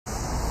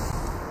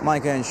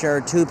Micah and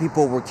Cher, 2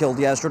 people were killed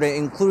yesterday,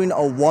 including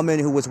a woman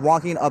who was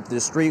walking up the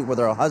street with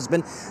her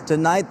husband.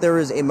 Tonight, there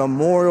is a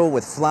memorial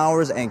with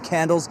flowers and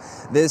candles.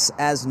 This,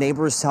 as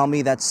neighbors tell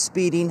me, that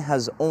speeding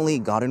has only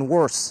gotten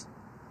worse.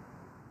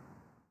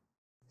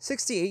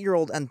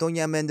 68-year-old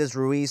Antonia Mendez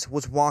Ruiz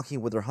was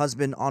walking with her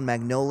husband on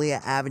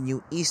Magnolia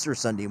Avenue Easter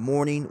Sunday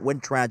morning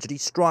when tragedy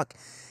struck.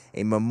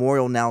 A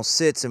memorial now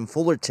sits in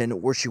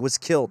Fullerton where she was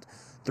killed.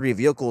 3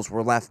 vehicles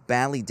were left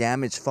badly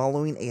damaged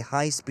following a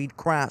high-speed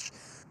crash.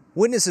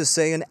 Witnesses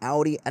say an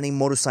Audi and a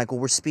motorcycle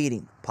were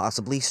speeding,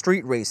 possibly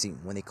street racing,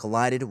 when they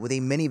collided with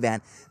a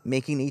minivan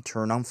making a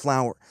turn on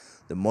Flower.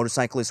 The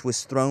motorcyclist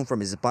was thrown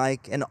from his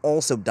bike and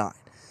also died.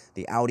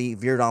 The Audi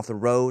veered off the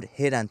road,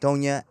 hit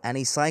Antonia and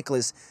a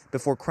cyclist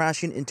before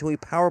crashing into a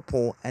power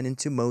pole and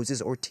into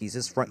Moses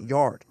Ortiz's front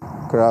yard.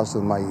 Crashed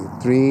on my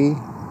tree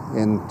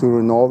and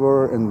turned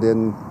over and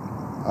then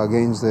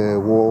against the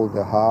wall,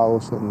 the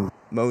house. And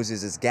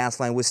Moses' gas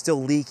line was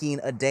still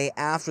leaking a day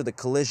after the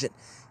collision.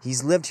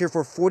 He's lived here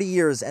for 40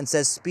 years and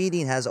says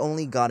speeding has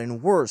only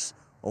gotten worse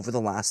over the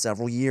last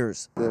several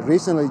years. The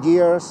recent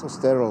years is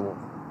terrible.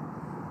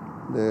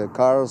 The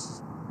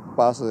cars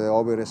pass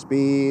over the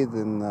speed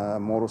and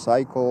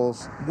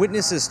motorcycles.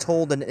 Witnesses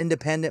told an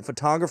independent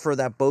photographer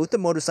that both the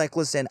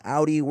motorcyclist and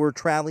Audi were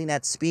traveling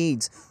at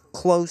speeds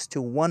close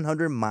to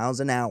 100 miles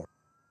an hour.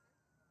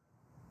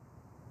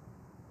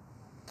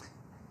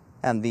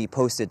 And the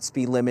posted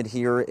speed limit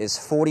here is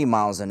 40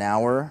 miles an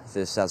hour.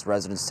 This as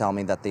residents tell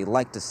me that they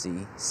like to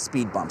see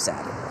speed bumps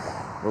added.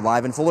 We're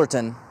live in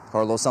Fullerton.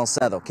 Carlos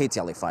Saucedo,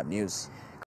 KTLA 5 News.